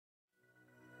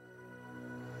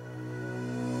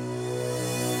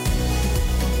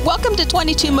Welcome to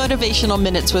 22 Motivational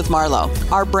Minutes with Marlo,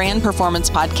 our brand performance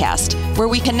podcast, where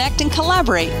we connect and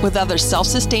collaborate with other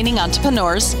self-sustaining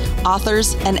entrepreneurs,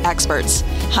 authors, and experts.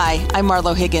 Hi, I'm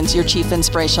Marlo Higgins, your Chief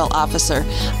Inspirational Officer.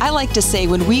 I like to say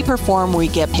when we perform, we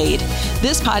get paid.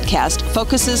 This podcast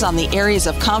focuses on the areas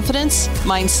of confidence,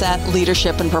 mindset,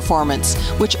 leadership, and performance,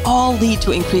 which all lead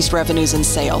to increased revenues and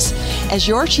sales. As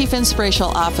your Chief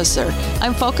Inspirational Officer,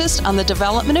 I'm focused on the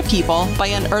development of people by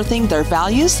unearthing their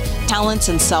values, talents,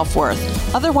 and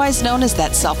self-worth, otherwise known as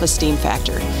that self-esteem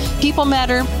factor. People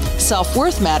matter,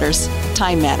 self-worth matters,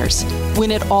 time matters.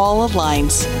 When it all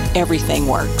aligns, everything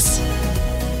works.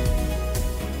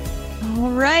 All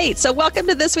right. So welcome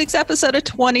to this week's episode of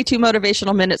 22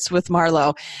 Motivational Minutes with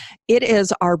Marlo. It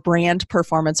is our brand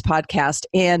performance podcast,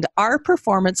 and our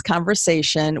performance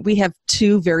conversation, we have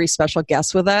two very special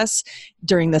guests with us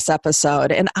during this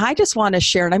episode. And I just want to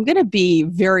share, and I'm going to be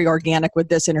very organic with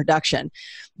this introduction,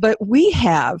 but we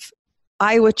have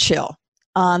Iowa Chill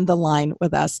on the line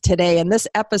with us today. And this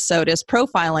episode is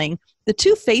profiling the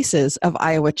two faces of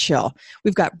Iowa Chill.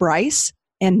 We've got Bryce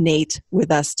and Nate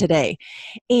with us today.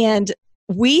 And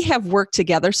we have worked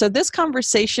together. So this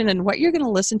conversation and what you're going to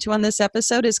listen to on this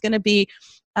episode is going to be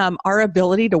our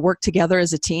ability to work together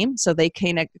as a team. So they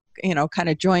kind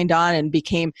of joined on and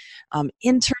became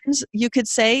interns, you could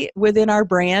say, within our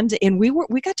brand. And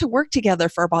we got to work together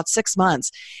for about 6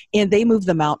 months. And they moved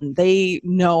the mountain. They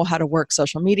know how to work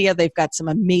social media. They've got some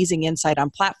amazing insight on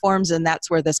platforms, and that's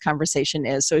where this conversation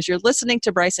is. So as you're listening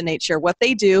to Bryce and Nate share what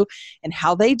they do and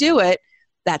how they do it,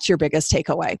 that's your biggest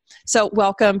takeaway. So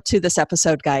welcome to this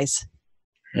episode, guys.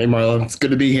 Hey, Marlo. It's good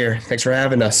to be here. Thanks for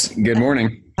having us. Good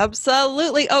morning.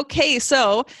 Absolutely. Okay,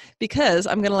 so because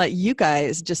I'm going to let you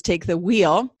guys just take the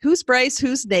wheel, who's Bryce,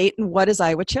 who's Nate, and what is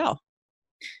Iowa Chill?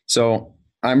 So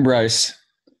I'm Bryce,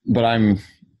 but I'm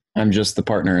just the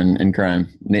partner in crime.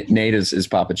 Nate is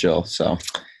Papa Chill. So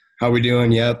how we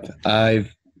doing? Yep.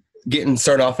 Getting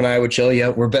started off in Iowa Chill. Yeah,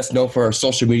 we're best known for our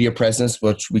social media presence,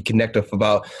 which we connect with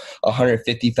about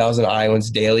 150,000 Iowans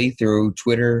daily through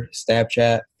Twitter,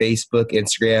 Snapchat, Facebook,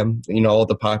 Instagram, all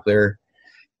the popular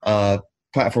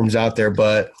platforms out there.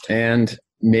 And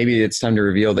maybe it's time to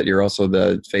reveal that you're also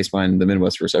the face behind the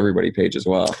Midwest versus Everybody page as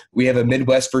well. We have a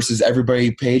Midwest versus Everybody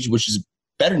page, which is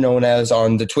better known as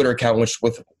on the Twitter account, which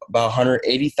with about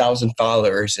 180,000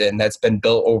 followers, and that's been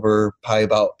built over probably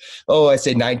about, I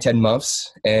say 9-10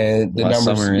 months. And the last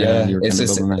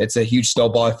numbers, summer, it's a huge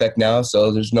snowball effect now,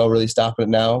 so there's no really stopping it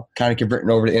now. Kind of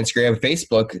converting over to Instagram.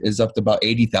 Facebook is up to about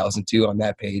 80,000 too on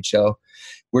that page. So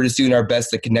we're just doing our best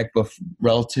to connect with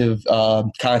relative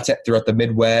content throughout the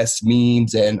Midwest,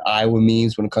 memes and Iowa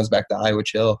memes when it comes back to Iowa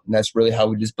Chill. And that's really how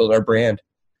we just build our brand.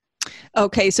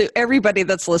 Okay, so everybody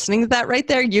that's listening to that right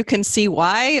there, you can see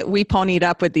why we ponied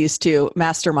up with these two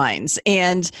masterminds.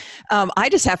 And I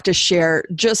just have to share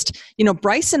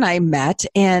Bryce and I met,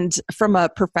 and from a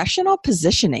professional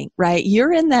positioning, right?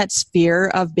 You're in that sphere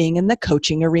of being in the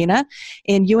coaching arena,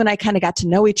 and you and I kind of got to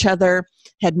know each other,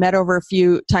 had met over a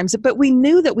few times, but we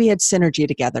knew that we had synergy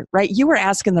together, right? You were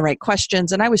asking the right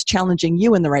questions, and I was challenging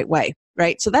you in the right way,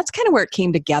 right? So that's kind of where it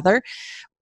came together.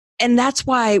 And that's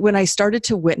why when I started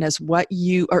to witness what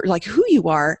you are, like who you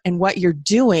are and what you're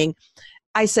doing,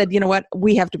 I said, you know what,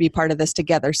 we have to be part of this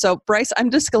together. So Bryce, I'm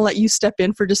just going to let you step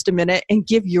in for just a minute and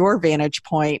give your vantage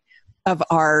point of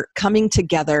our coming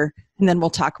together. And then we'll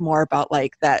talk more about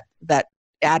like that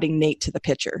adding Nate to the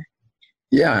picture.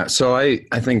 Yeah. So I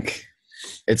think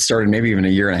it started maybe even a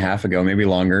year and a half ago, maybe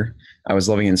longer. I was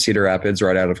living in Cedar Rapids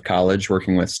right out of college,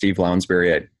 working with Steve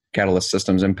Lounsbury at Catalyst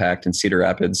Systems Impact in Cedar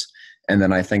Rapids. And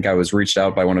then I think I was reached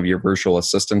out by one of your virtual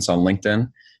assistants on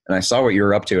LinkedIn, and I saw what you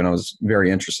were up to, and I was very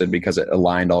interested because it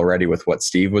aligned already with what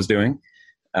Steve was doing.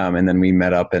 And then we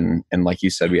met up, and like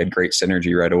you said, we had great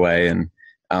synergy right away. And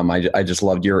I just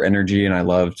loved your energy, and I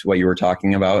loved what you were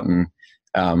talking about. And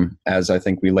as I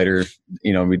think we later,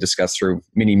 we discussed through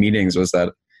many meetings, was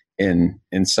that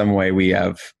in some way we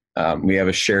have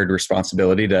a shared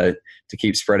responsibility to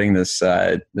keep spreading this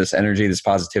energy, this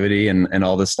positivity, and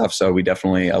all this stuff. So we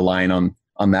definitely align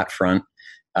on that front.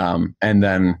 And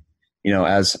then,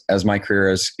 as my career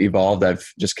has evolved,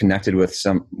 I've just connected with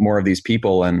some more of these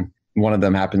people, and one of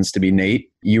them happens to be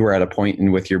Nate. You were at a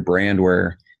point with your brand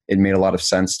where it made a lot of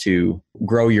sense to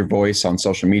grow your voice on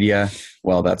social media.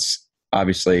 Well, that's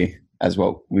obviously, as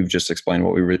what we've just explained,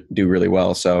 what we do really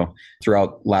well. So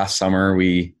throughout last summer,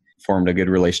 we formed a good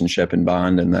relationship and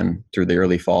bond, and then through the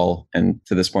early fall and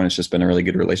to this point, it's just been a really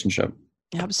good relationship.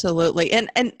 Absolutely. And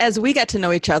as we got to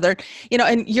know each other,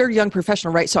 and you're a young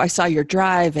professional, right? So I saw your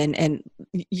drive and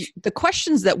the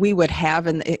questions that we would have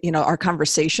in, our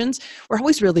conversations were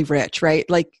always really rich, right?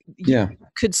 Like Yeah. you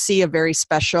could see a very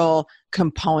special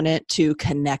component to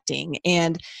connecting.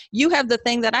 And you have the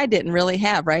thing that I didn't really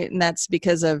have, right? And that's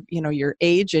because of, your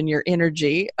age and your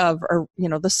energy of, or,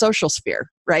 the social sphere,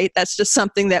 right? That's just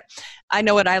something that I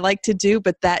know what I like to do,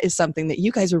 but that is something that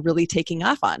you guys are really taking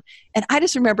off on. And I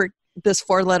just remember this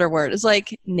 4-letter word is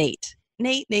like Nate.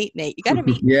 You got to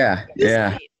meet. Yeah.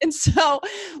 Nate. And so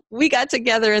we got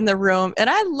together in the room, and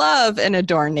I love and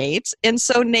adore Nate. And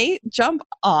so Nate, jump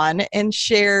on and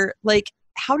share, like,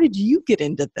 how did you get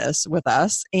into this with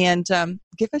us? And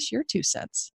give us your 2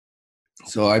 cents.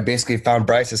 So I basically found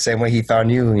Bryce the same way he found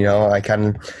you. I kind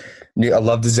of knew, I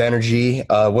loved his energy.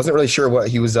 Wasn't really sure what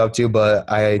he was up to,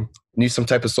 but I knew some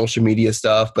type of social media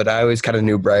stuff. But I always kind of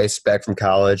knew Bryce back from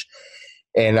college.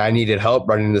 And I needed help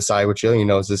running the site with you.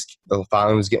 The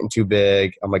following was getting too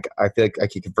big. I'm like, I feel like I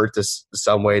could convert this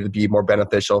some way to be more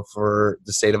beneficial for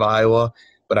the state of Iowa,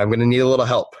 but I'm going to need a little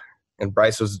help. And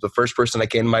Bryce was the first person that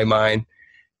came to my mind.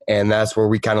 And that's where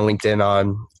we kind of linked in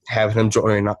on having him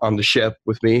join on the ship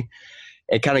with me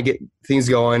and kind of get things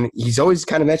going. He's always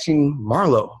kind of mentioning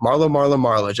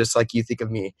Marlo, just like you think of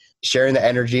me, sharing the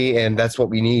energy. And that's what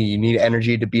we need. You need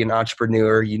energy to be an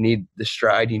entrepreneur. You need the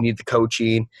stride. You need the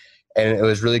coaching. And it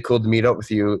was really cool to meet up with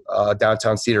you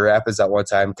downtown Cedar Rapids at one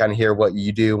time, kind of hear what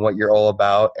you do and what you're all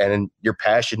about and your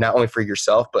passion, not only for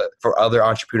yourself, but for other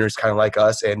entrepreneurs kind of like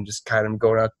us, and just kind of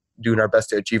going out, doing our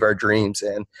best to achieve our dreams.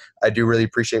 And I do really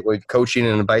appreciate what coaching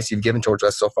and advice you've given towards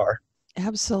us so far.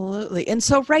 Absolutely. And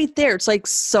so right there, it's like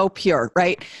so pure,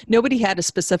 right? Nobody had a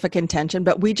specific intention,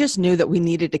 but we just knew that we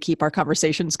needed to keep our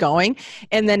conversations going.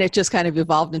 And then it just kind of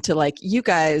evolved into like, you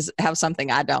guys have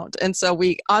something I don't. And so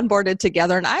we onboarded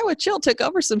together, and Iowa Chill took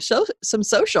over some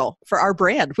social for our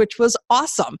brand, which was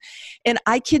awesome. And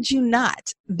I kid you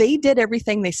not, they did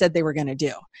everything they said they were going to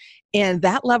do. And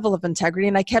that level of integrity,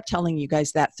 and I kept telling you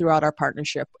guys that throughout our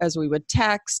partnership as we would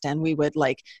text and we would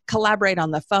like collaborate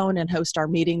on the phone and host our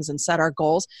meetings and set our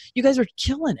goals, you guys are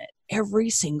killing it every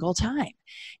single time.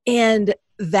 And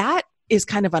that is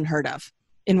kind of unheard of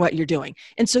in what you're doing.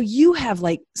 And so you have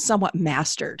like somewhat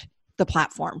mastered the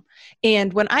platform.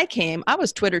 And when I came, I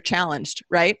was Twitter challenged,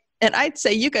 right? And I'd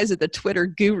say you guys are the Twitter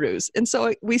gurus. And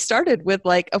so we started with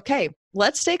like, okay,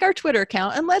 let's take our Twitter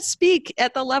account and let's speak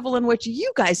at the level in which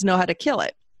you guys know how to kill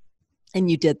it. And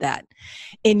you did that.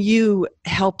 And you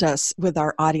helped us with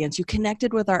our audience. You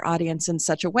connected with our audience in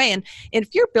such a way. And if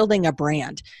you're building a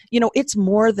brand, it's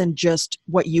more than just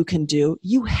what you can do.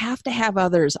 You have to have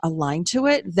others aligned to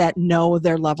it that know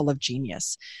their level of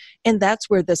genius. And that's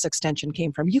where this extension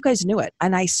came from. You guys knew it.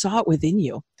 And I saw it within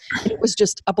you. It was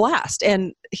just a blast.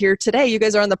 And here today, you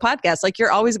guys are on the podcast. Like,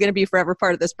 you're always going to be forever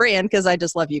part of this brand because I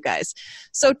just love you guys.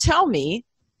 So tell me,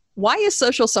 why is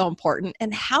social so important,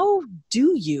 and how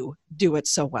do you do it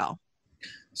so well?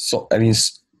 So,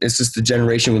 it's just the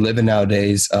generation we live in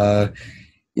nowadays. It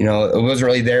wasn't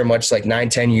really there much like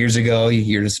 9-10 years ago.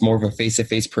 You're just more of a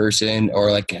face-to-face person,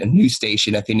 or like a news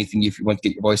station, if anything, if you want to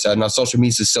get your voice out. Now, social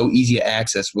media is so easy to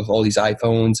access with all these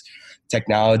iPhones,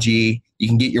 technology. You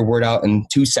can get your word out in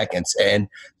 2 seconds, and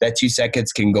that 2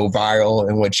 seconds can go viral,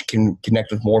 and which can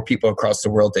connect with more people across the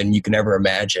world than you can ever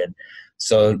imagine.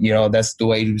 So, that's the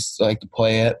way you like to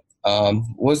play it. What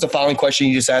was the following question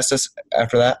you just asked us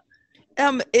after that?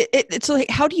 It's like,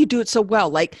 how do you do it so well?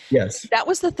 Like, yes, that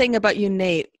was the thing about you,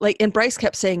 Nate. Like, and Bryce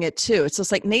kept saying it too. It's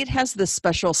just like Nate has this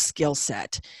special skill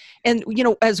set. And,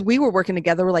 as we were working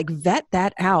together, we're like, vet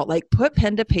that out, like put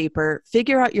pen to paper,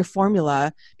 figure out your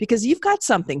formula, because you've got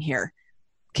something here.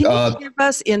 Can you give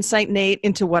us insight, Nate,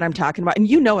 into what I'm talking about? And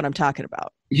you know what I'm talking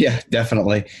about. Yeah,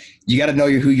 definitely. You got to know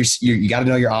you got to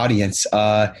know your audience.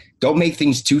 Don't make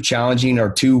things too challenging or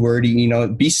too wordy.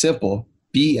 Be simple.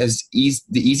 Be the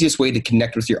easiest way to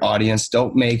connect with your audience.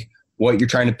 Don't make what you're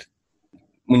trying to,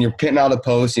 when you're putting out a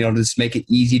post, just make it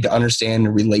easy to understand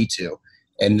and relate to.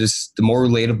 And just the more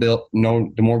relatable,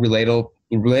 the more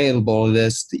relatable it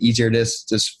is, the easier it is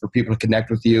just for people to connect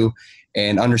with you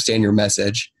and understand your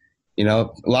message.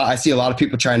 I see a lot of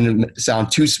people trying to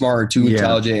sound too smart or too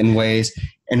intelligent in ways.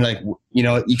 And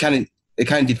it kind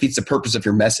of defeats the purpose of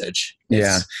your message.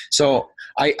 Yeah. So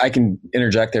I can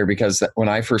interject there, because when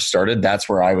I first started, that's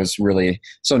where I was really,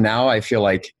 so now I feel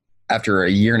like after a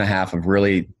year and a half of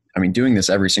really, doing this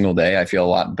every single day, I feel a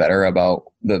lot better about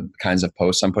the kinds of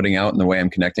posts I'm putting out and the way I'm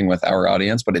connecting with our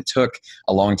audience. But it took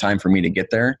a long time for me to get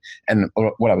there. And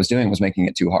what I was doing was making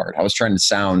it too hard. I was trying to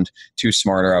sound too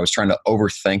smart, or I was trying to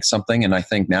overthink something. And I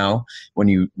think now, when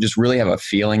you just really have a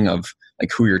feeling of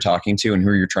like who you're talking to and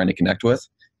who you're trying to connect with,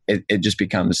 it just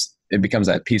becomes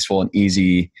that peaceful and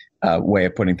easy way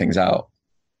of putting things out.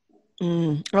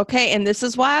 Okay. And this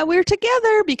is why we're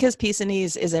together, because peace and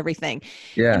ease is everything.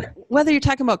 Yeah. And whether you're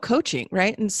talking about coaching,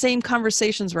 right? And same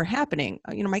conversations were happening.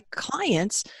 My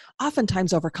clients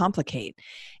oftentimes overcomplicate.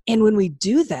 And when we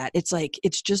do that, it's like,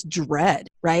 it's just dread,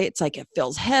 right? It's like, it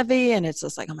feels heavy and it's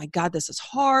just like, oh my God, this is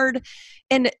hard.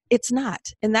 And it's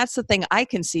not. And that's the thing I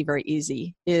can see very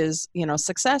easy is,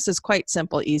 success is quite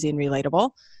simple, easy, and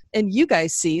relatable. And you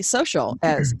guys see social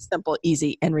as simple,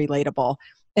 easy, and relatable.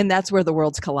 And that's where the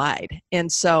worlds collide. And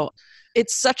so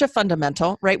it's such a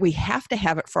fundamental, right? We have to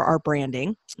have it for our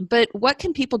branding. But what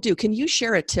can people do? Can you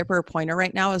share a tip or a pointer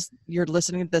right now as you're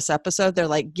listening to this episode? They're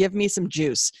like, give me some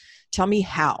juice. Tell me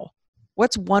how.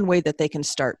 What's one way that they can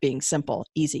start being simple,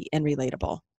 easy, and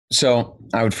relatable? So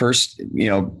I would first,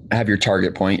 have your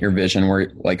target point, your vision,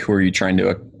 where like, who are you trying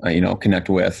to, connect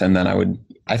with? And then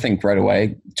I think right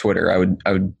away, Twitter, I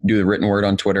would do the written word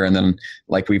on Twitter. And then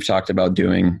like we've talked about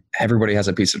doing, everybody has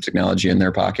a piece of technology in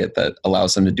their pocket that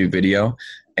allows them to do video.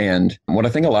 And what I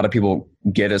think a lot of people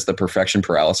get is the perfection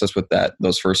paralysis with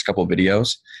those first couple of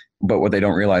videos. But what they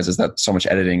don't realize is that so much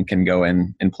editing can go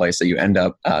in place that you end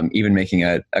up even making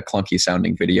a clunky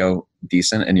sounding video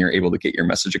decent, and you're able to get your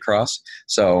message across.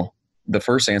 So the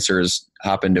first answer is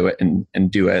hop into it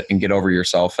and do it and get over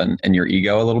yourself and your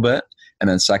ego a little bit. And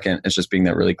then second is just being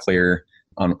that really clear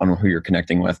on who you're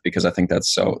connecting with, because I think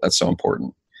that's so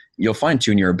important. You'll fine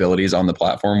tune your abilities on the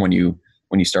platform when you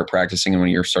start practicing and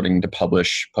when you're starting to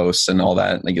publish posts and all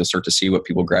that. Like, you'll start to see what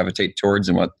people gravitate towards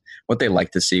and what they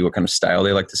like to see, what kind of style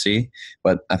they like to see.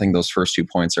 But I think those first 2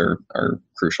 points are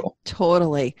crucial.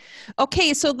 Totally.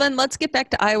 Okay, so then let's get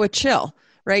back to Iowa Chill,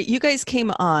 right? You guys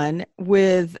came on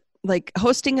with like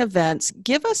hosting events.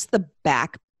 Give us the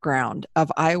background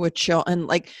of Iowa Chill. And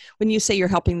like, when you say you're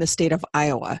helping the state of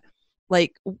Iowa,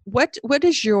 like what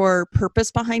is your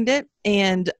purpose behind it?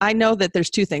 And I know that there's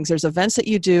two things. There's events that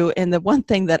you do. And the one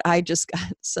thing that I just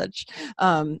got such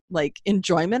like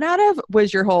enjoyment out of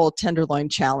was your whole Tenderloin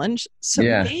Challenge. So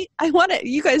yeah. I want to,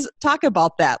 you guys talk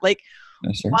about that. Like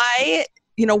why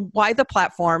the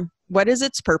platform, what is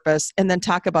its purpose? And then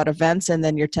talk about events and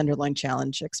then your Tenderloin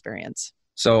Challenge experience.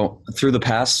 So through the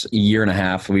past year and a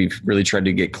half, we've really tried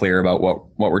to get clear about what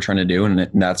we're trying to do. And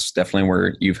that's definitely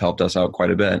where you've helped us out quite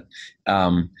a bit.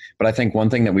 But I think one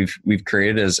thing that we've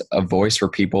created is a voice for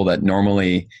people that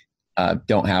normally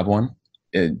don't have one.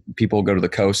 People go to the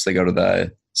coast, they go to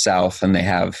the South, and they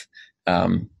have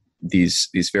these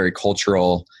very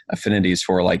cultural affinities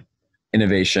for like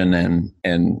innovation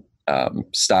and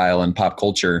style and pop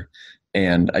culture.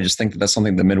 And I just think that that's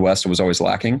something the Midwest was always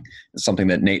lacking. It's something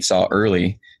that Nate saw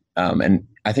early. And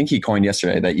I think he coined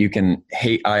yesterday that you can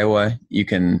hate Iowa, you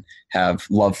can have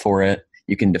love for it,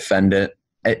 you can defend it.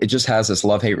 It just has this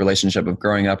love-hate relationship of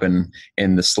growing up in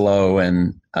the slow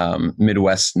and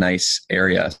Midwest nice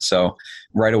area. So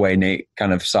right away, Nate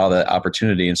kind of saw the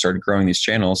opportunity and started growing these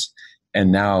channels.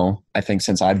 And now I think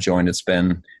since I've joined, it's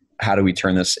been, how do we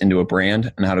turn this into a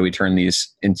brand and how do we turn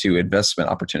these into investment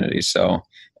opportunities? So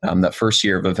that first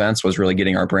year of events was really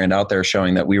getting our brand out there,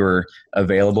 showing that we were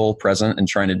available, present, and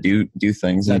trying to do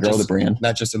things and grow the brand.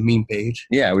 Not just a meme page.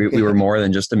 Yeah, we were more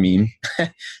than just a meme.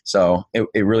 So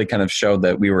it really kind of showed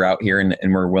that we were out here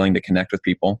and we're willing to connect with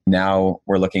people. Now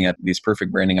we're looking at these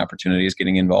perfect branding opportunities,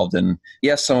 getting involved in,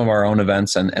 yes, some of our own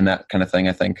events and that kind of thing.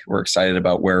 I think we're excited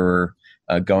about where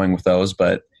we're going with those,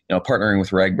 but partnering with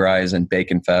RAGBRAIs and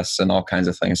Bacon Fests and all kinds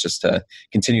of things just to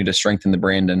continue to strengthen the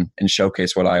brand and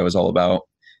showcase what Iowa's all about.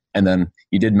 And then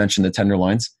you did mention the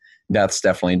Tenderloins. That's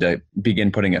definitely to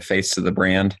begin putting a face to the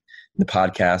brand. The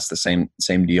podcast, the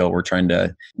same deal. We're trying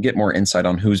to get more insight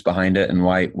on who's behind it and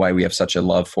why we have such a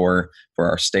love for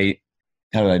our state.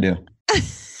 How did I do?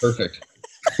 Perfect.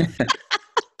 Okay,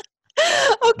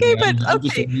 but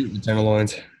okay. The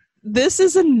Tenderloins. This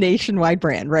is a nationwide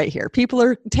brand right here. People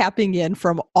are tapping in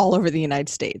from all over the United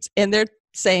States and they're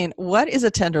saying, what is a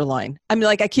tenderloin? I mean,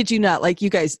 like, I kid you not, like you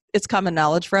guys, it's common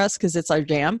knowledge for us because it's our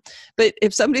jam. But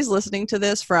if somebody's listening to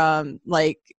this from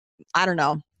like, I don't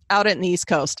know, out in the East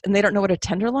Coast and they don't know what a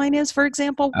tenderloin is, for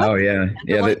example. Oh yeah.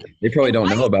 Yeah. They probably don't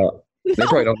know about, they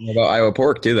probably don't know about Iowa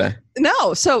pork, do they?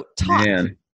 No. So talk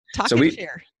and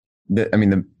share.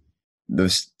 The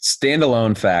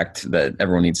standalone fact that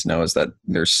everyone needs to know is that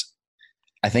there's,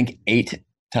 I think, 8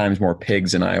 times more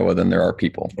pigs in Iowa than there are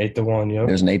people. 8-1, yeah.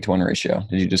 There's an 8-1 ratio.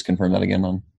 Did you just confirm that again,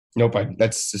 on? Nope,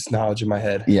 that's just knowledge in my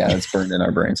head. Yeah, it's burned in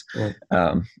our brains.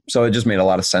 Yeah. So it just made a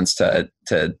lot of sense to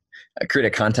create a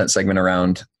content segment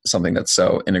around something that's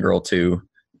so integral to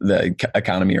the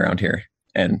economy around here.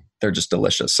 and they're just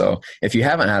delicious. So if you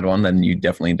haven't had one, then you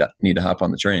definitely need to hop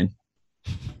on the train.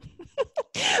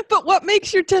 But what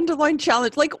makes your tenderloin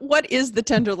challenge? Like, what is the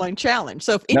tenderloin challenge?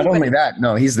 So if Not only that,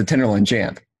 no, he's the tenderloin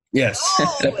champ. Yes.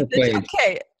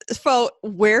 Okay. So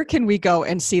where can we go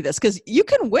and see this? Because you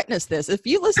can witness this. If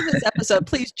you listen to this episode,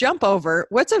 please jump over.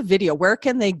 What's a video? Where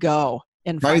can they go?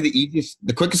 And probably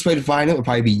the quickest way to find it would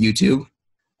probably be YouTube.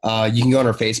 You can go on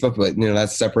our Facebook, but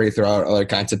that's separated throughout other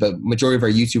content. But majority of our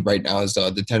YouTube right now is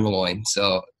the tenderloin,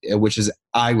 so which is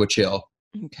Iowa Chill.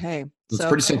 Okay, so it's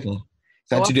pretty simple.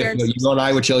 Not too difficult. You go on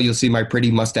Iowa Chill, you'll see my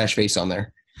pretty mustache face on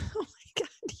there. Oh my God!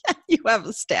 Yeah, you have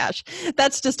a stash.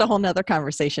 That's just a whole nother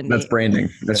conversation. That's branding.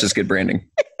 That's just good branding.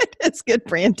 It's good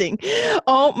branding.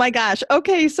 Oh my gosh.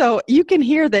 Okay. So you can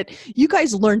hear that you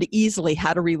guys learned easily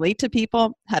how to relate to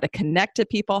people, how to connect to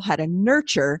people, how to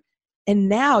nurture. And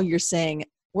now you're saying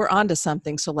we're onto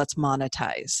something. So let's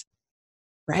monetize.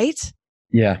 Right?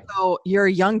 Yeah. So you're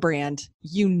a young brand,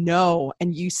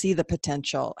 and you see the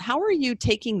potential. How are you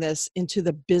taking this into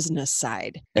the business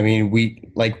side? I mean, we,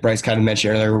 like Bryce kind of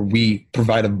mentioned earlier, we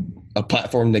provide a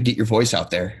platform to get your voice out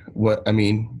there.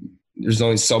 There's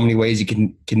only so many ways you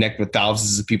can connect with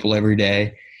thousands of people every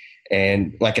day.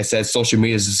 And like I said, social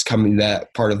media is just coming to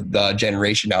that part of the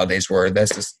generation nowadays where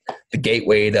that's just the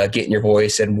gateway to getting your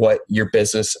voice and what your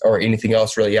business or anything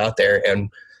else really out there. And,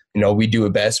 we do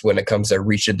it best when it comes to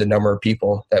reaching the number of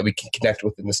people that we can connect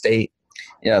with in the state.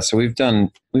 Yeah. So we've done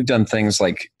things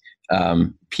like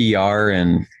PR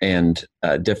and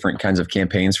different kinds of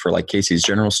campaigns for like Casey's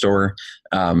General Store.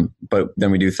 But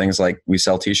then we do things like we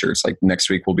sell t-shirts. Like next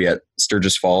week we'll be at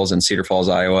Sturgis Falls and Cedar Falls,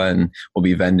 Iowa, and we'll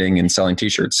be vending and selling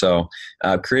t-shirts. So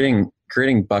creating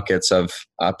buckets of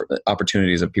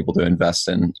opportunities of people to invest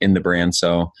in the brand.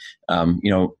 So,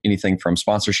 anything from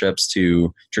sponsorships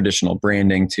to traditional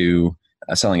branding to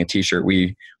selling a t-shirt,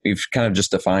 we've kind of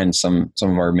just defined some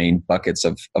of our main buckets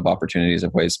of opportunities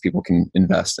of ways people can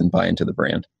invest and buy into the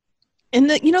brand. And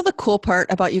the cool part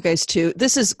about you guys too,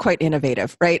 this is quite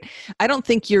innovative, right? I don't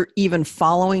think you're even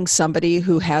following somebody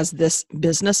who has this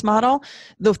business model.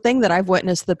 The thing that I've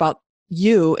witnessed about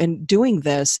you in doing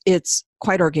this, it's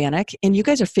quite organic, and you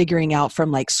guys are figuring out from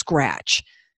like scratch.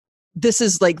 This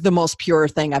is like the most pure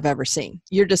thing I've ever seen.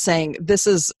 You're just saying, this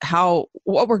is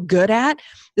what we're good at.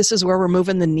 This is where we're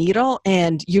moving the needle,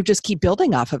 and you just keep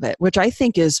building off of it, which I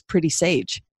think is pretty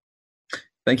sage.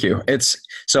 Thank you.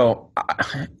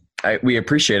 We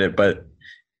appreciate it, but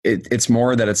it's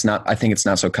more that I think it's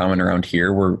not so common around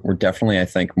here. We're definitely, I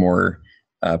think, more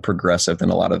progressive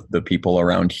than a lot of the people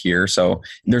around here. So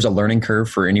there's a learning curve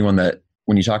for anyone that,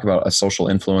 when you talk about a social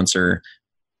influencer,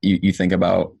 you think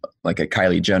about like a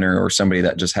Kylie Jenner or somebody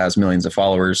that just has millions of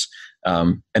followers.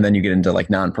 And then you get into like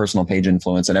non-personal page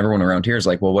influence, and everyone around here is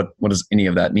like, well, what does any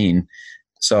of that mean?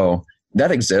 So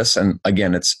that exists. And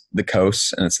again, it's the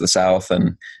coast and it's the South,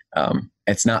 and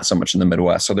it's not so much in the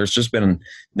Midwest. So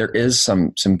there is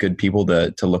some good people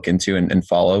to look into and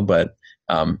follow, but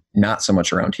not so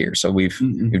much around here. So we've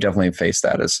definitely faced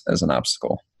that as an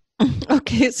obstacle.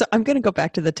 Okay, so I'm going to go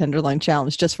back to the Tenderloin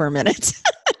Challenge just for a minute.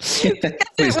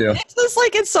 Please do.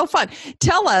 It's so fun.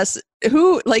 Tell us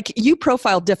who, like, you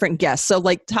profile different guests. So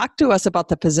like, talk to us about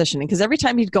the positioning, because every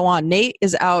time you'd go on, Nate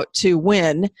is out to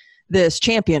win this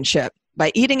championship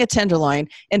by eating a tenderloin.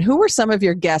 And who were some of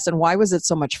your guests, and why was it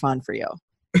so much fun for you?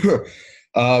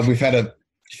 We've had a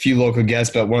few local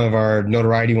guests, but one of our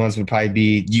notoriety ones would probably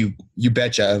be You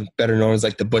Betcha, better known as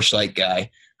like the Busch Light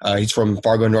guy. He's from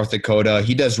Fargo, North Dakota.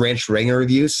 He does ranch Wrangler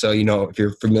reviews. So, if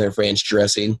you're familiar with ranch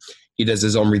dressing, he does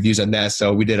his own reviews on that.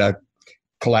 So we did a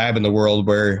collab in the world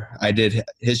where I did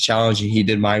his challenge and he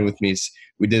did mine with me.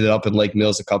 We did it up in Lake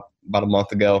Mills about a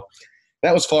month ago.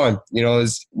 That was fun.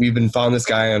 We've been following this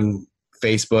guy on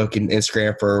Facebook and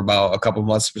Instagram for about a couple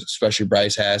months, especially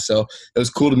Bryce has. So it was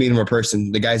cool to meet him in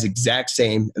person. The guy's exact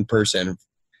same in person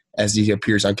as he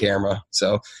appears on camera.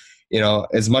 So,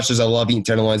 as much as I love eating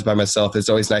tenderloins by myself, it's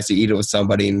always nice to eat it with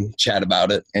somebody and chat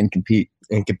about it and compete.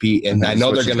 And I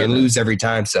know they're going to lose every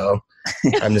time. So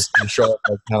I'm just going to show up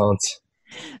my talents.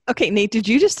 Okay, Nate, did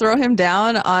you just throw him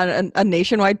down on a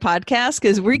nationwide podcast?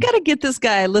 Because we got to get this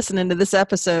guy listening to this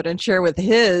episode and share with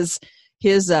his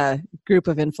group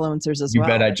of influencers as well.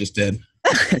 You bet I just did.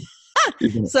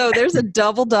 So there's a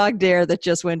double dog dare that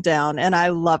just went down, and I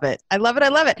love it. I love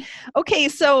it. Okay,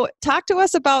 so talk to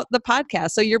us about the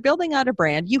podcast. So you're building out a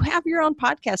brand. You have your own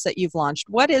podcast that you've launched.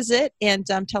 What is it? And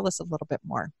tell us a little bit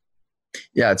more.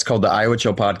 Yeah, it's called the Iowa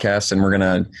Chill Podcast, and we're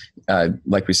gonna,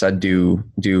 like we said, do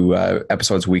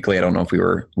episodes weekly. I don't know if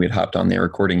we had hopped on the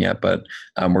recording yet, but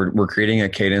we're creating a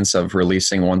cadence of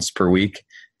releasing once per week,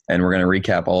 and we're gonna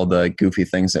recap all the goofy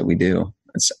things that we do.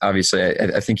 it's obviously,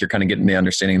 I think you're kind of getting the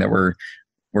understanding that we're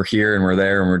here and we're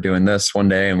there and we're doing this one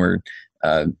day and we're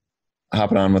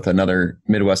hopping on with another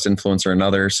Midwest influencer,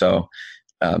 another. So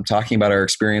talking about our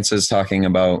experiences, talking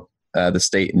about the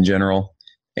state in general,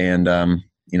 and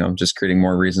just creating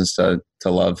more reasons to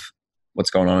love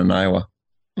what's going on in Iowa.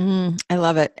 I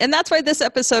love it. And that's why this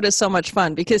episode is so much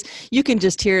fun, because you can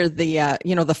just hear the,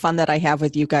 the fun that I have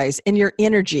with you guys and your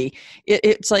energy.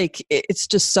 It's like, it's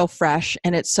just so fresh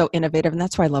and it's so innovative. And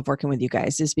that's why I love working with you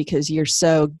guys, is because you're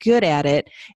so good at it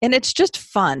and it's just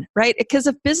fun, right? Because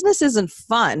if business isn't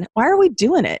fun, why are we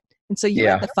doing it? And so you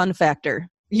have the fun factor.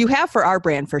 You have for our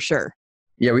brand for sure.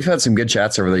 Yeah, we've had some good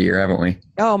chats over the year, haven't we?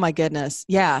 Oh my goodness.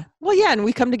 Yeah. Well, yeah. And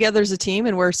we come together as a team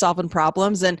and we're solving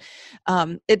problems, and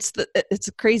it's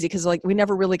crazy because like we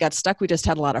never really got stuck. We just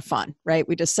had a lot of fun, right?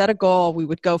 We just set a goal, we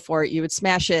would go for it, you would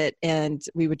smash it, and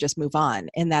we would just move on.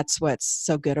 And that's what's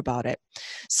so good about it.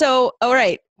 So, all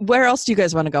right. Where else do you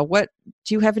guys want to go? Do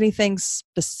you have anything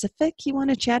specific you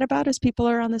want to chat about as people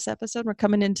are on this episode? We're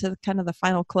coming into kind of the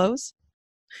final close.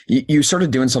 You started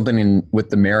doing something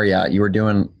with the Marriott. You were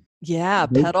doing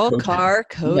pedal car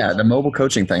coaching. Yeah, the mobile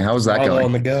coaching thing. How was that going?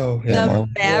 On the go. Yeah. The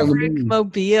Maverick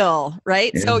Mobile,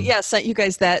 right? Yeah. So I sent you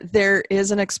guys that. There is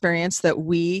an experience that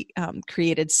we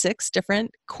created 6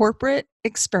 different corporate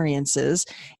experiences.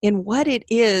 And what it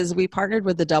is, we partnered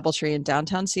with the DoubleTree in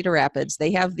downtown Cedar Rapids.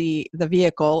 They have the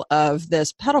vehicle of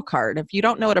this pedal car. And if you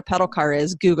don't know what a pedal car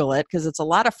is, Google it because it's a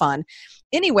lot of fun.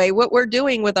 Anyway, what we're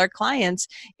doing with our clients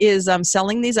is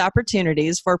selling these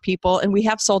opportunities for people, and we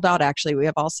have sold out actually. We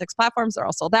have all 6 platforms, they're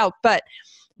all sold out. But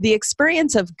the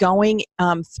experience of going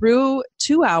through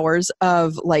 2 hours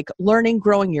of like learning,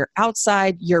 growing your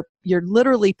outside, you're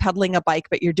literally pedaling a bike,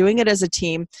 but you're doing it as a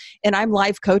team. And I'm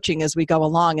live coaching as we go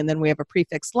along. And then we have a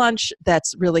prefix lunch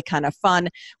that's really kind of fun.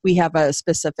 We have a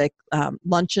specific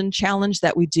luncheon challenge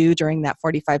that we do during that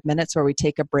 45 minutes where we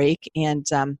take a break and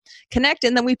connect.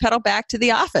 And then we pedal back to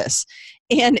the office.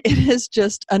 And it is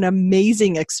just an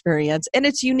amazing experience. And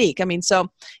it's unique. I mean, so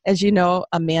as you know,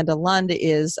 Amanda Lund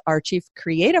is our Chief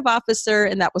Creative Officer.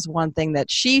 And that was one thing that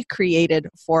she created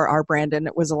for our brand. And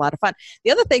it was a lot of fun.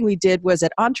 The other thing we did was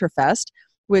at EntreFest,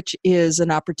 which is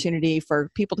an opportunity for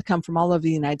people to come from all over the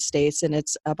United States. And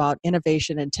it's about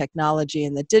innovation and technology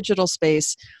in the digital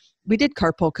space. We did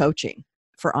carpool coaching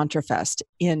for EntreFest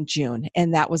in June.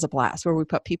 And that was a blast, where we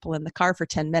put people in the car for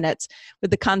 10 minutes with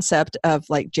the concept of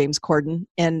like James Corden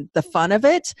and the fun of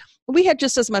it. We had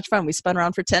just as much fun. We spun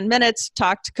around for 10 minutes,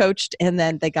 talked, coached, and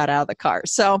then they got out of the car.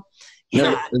 So,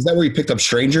 yeah. Is that where you picked up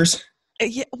strangers?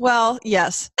 Yeah, well,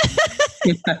 yes.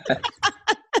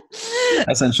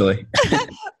 Essentially.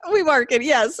 We market,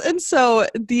 yes. And so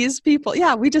these people,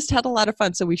 we just had a lot of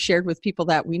fun. So we shared with people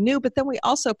that we knew, but then we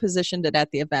also positioned it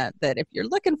at the event that if you're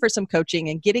looking for some coaching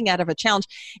and getting out of a challenge,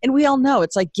 and we all know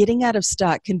it's like getting out of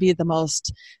stuck can be the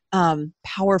most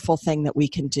powerful thing that we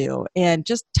can do. And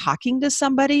just talking to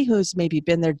somebody who's maybe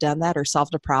been there, done that, or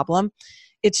solved a problem,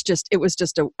 it was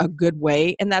just a good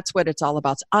way. And that's what it's all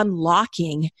about. It's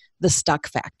unlocking the stuck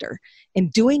factor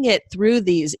and doing it through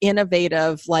these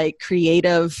innovative, like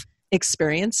creative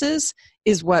experiences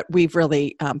is what we've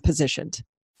really positioned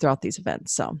throughout these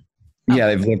events. So, yeah,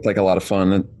 they've looked like a lot of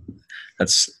fun. That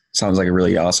sounds like a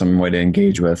really awesome way to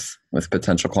engage with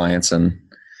potential clients. And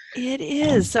it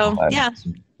is. So,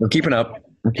 we're keeping up.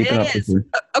 We're keeping up.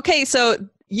 Okay. So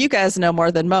you guys know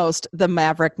more than most the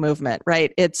Maverick movement,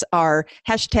 right? It's our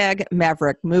hashtag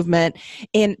Maverick movement.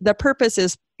 And the purpose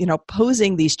is,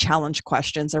 posing these challenge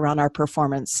questions around our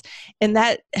performance. And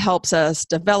that helps us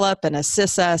develop and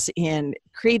assist us in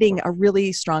creating a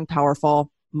really strong,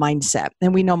 powerful mindset.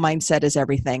 And we know mindset is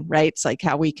everything, right? It's like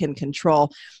how we can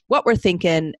control what we're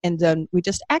thinking, and then we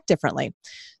just act differently.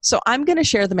 So I'm going to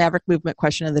share the Maverick movement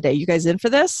question of the day. You guys in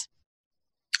for this?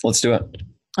 Let's do it.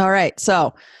 All right.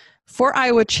 So for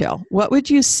Iowa Chill, what would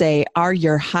you say are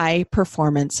your high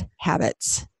performance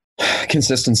habits?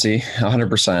 Consistency,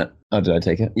 100%. Oh, did I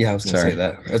take it? Yeah, I was going to say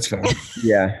that. That's fine.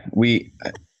 Yeah.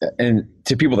 And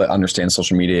to people that understand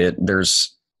social media,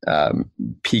 there's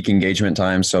peak engagement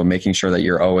time. So making sure that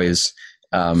you're always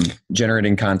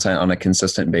generating content on a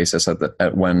consistent basis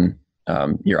at when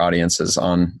your audience is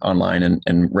online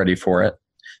and ready for it.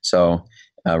 So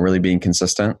really being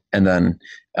consistent. And then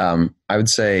I would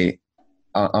say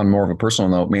on more of a personal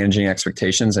note, managing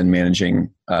expectations and managing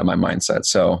my mindset.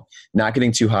 So not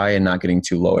getting too high and not getting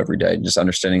too low every day. Just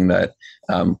understanding that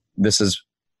this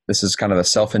is kind of a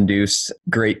self-induced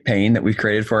great pain that we've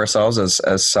created for ourselves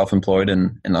as self-employed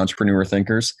and entrepreneur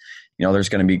thinkers. There's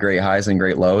going to be great highs and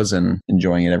great lows, and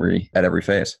enjoying it at every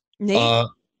phase. Nate?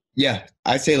 Yeah,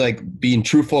 I say like being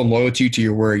truthful and loyal to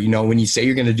your word. When you say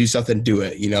you're going to do something, do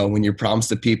it. When you promise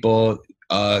to people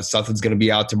something's going to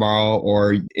be out tomorrow,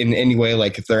 or in any way,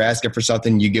 like if they're asking for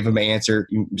something, you give them an answer.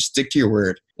 You stick to your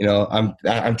word.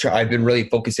 I've been really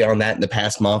focusing on that in the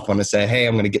past month. When I say, hey,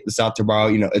 I'm going to get this out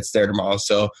tomorrow, it's there tomorrow.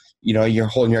 So you're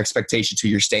holding your expectation to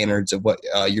your standards of what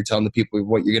you're telling the people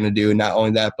what you're going to do. Not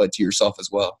only that, but to yourself as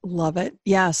well. Love it.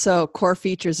 Yeah. So core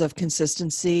features of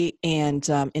consistency and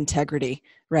integrity,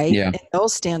 right? Yeah. And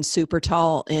those stand super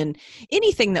tall in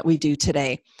anything that we do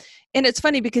today. And it's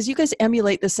funny because you guys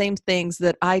emulate the same things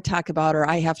that I talk about or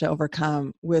I have to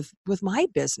overcome with my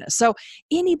business. So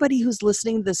anybody who's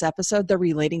listening to this episode, they're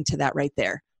relating to that right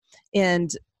there.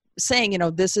 And saying,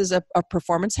 this is a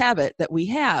performance habit that we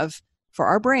have for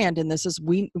our brand, and this is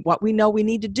what we know we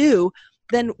need to do,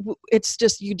 then it's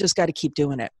just, you just got to keep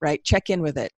doing it, right? Check in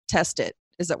with it, test it.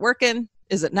 Is it working?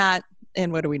 Is it not?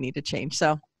 And what do we need to change?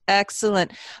 So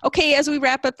excellent. Okay, as we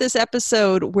wrap up this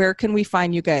episode, where can we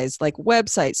find you guys? Like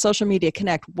website, social media,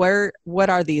 connect. What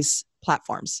are these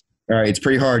platforms? All right, it's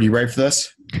pretty hard. You ready for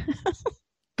this?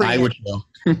 IOWACHILL.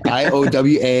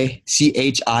 IOWACHILL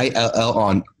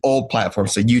on all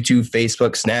platforms. So YouTube,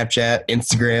 Facebook, Snapchat,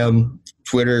 Instagram,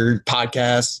 Twitter,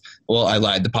 podcasts. Well, I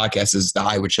lied. The podcast is the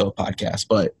Iowa Chill podcast,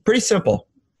 but pretty simple.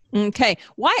 Okay.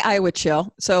 Why Iowa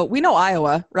Chill? So we know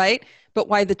Iowa, right? But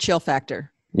why the chill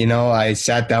factor? I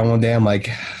sat down one day. I'm like,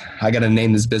 I got to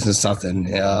name this business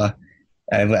something. I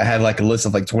had like a list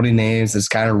of like 20 names.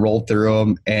 Just kind of rolled through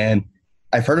them. And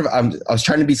I've heard of, I was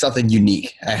trying to be something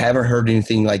unique. I haven't heard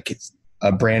anything like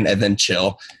a brand and then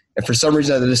chill. And for some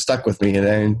reason, that just stuck with me. And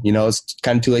then, it's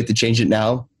kind of too late to change it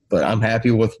now, but I'm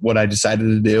happy with what I decided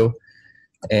to do.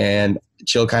 And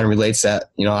chill kind of relates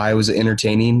that, I was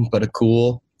entertaining, but a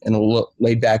cool and a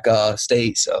laid back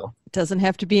state. So it doesn't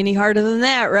have to be any harder than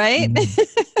that, right?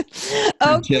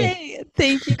 Okay.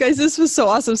 Thank you guys. This was so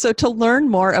awesome. So to learn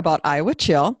more about Iowa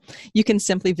Chill, you can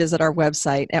simply visit our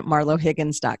website at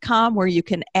marlohiggins.com, where you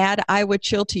can add Iowa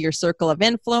Chill to your circle of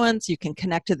influence. You can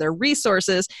connect to their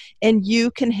resources, and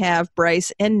you can have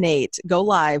Bryce and Nate go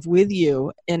live with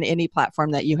you in any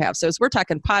platform that you have. So as we're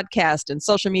talking podcast and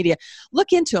social media,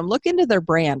 look into them, look into their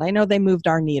brand. I know they moved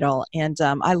our needle, and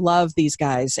I love these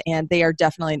guys, and they are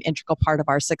definitely an integral part of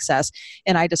our success.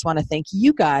 And I just want to thank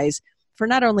you guys for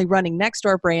not only running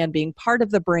Nextdoor brand, being part of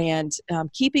the brand,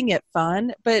 keeping it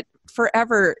fun, but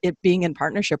forever it being in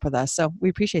partnership with us. So we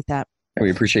appreciate that. We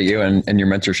appreciate you and your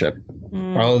mentorship.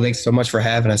 Marlo, thanks so much for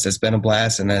having us. It's been a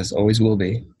blast, and as always will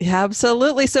be.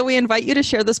 Absolutely. So we invite you to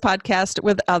share this podcast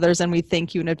with others, and we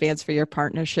thank you in advance for your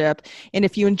partnership. And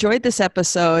if you enjoyed this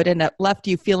episode and it left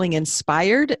you feeling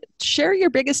inspired, share your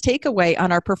biggest takeaway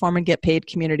on our Perform and Get Paid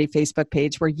community Facebook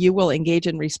page, where you will engage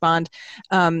and respond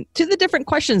to the different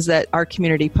questions that our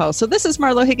community posts. So this is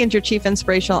Marlo Higgins, your Chief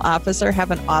Inspirational Officer.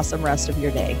 Have an awesome rest of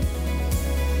your day.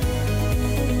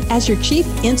 As your Chief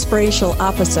Inspirational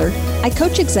Officer, I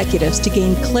coach executives to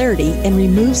gain clarity and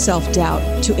remove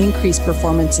self-doubt to increase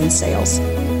performance in sales.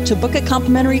 To book a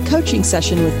complimentary coaching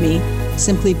session with me,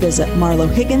 simply visit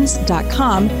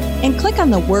marlohiggins.com and click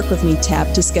on the Work With Me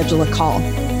tab to schedule a call.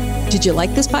 Did you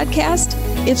like this podcast?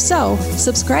 If so,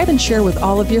 subscribe and share with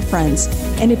all of your friends.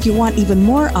 And if you want even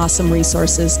more awesome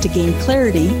resources to gain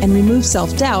clarity and remove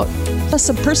self-doubt, plus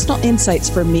some personal insights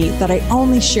from me that I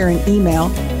only share in email,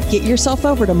 get yourself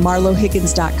over to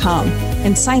marlohiggins.com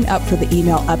and sign up for the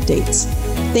email updates.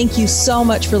 Thank you so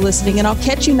much for listening, and I'll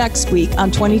catch you next week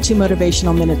on 22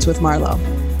 Motivational Minutes with Marlo.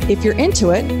 If you're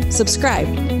into it, subscribe,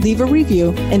 leave a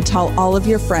review, and tell all of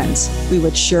your friends. We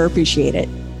would sure appreciate it.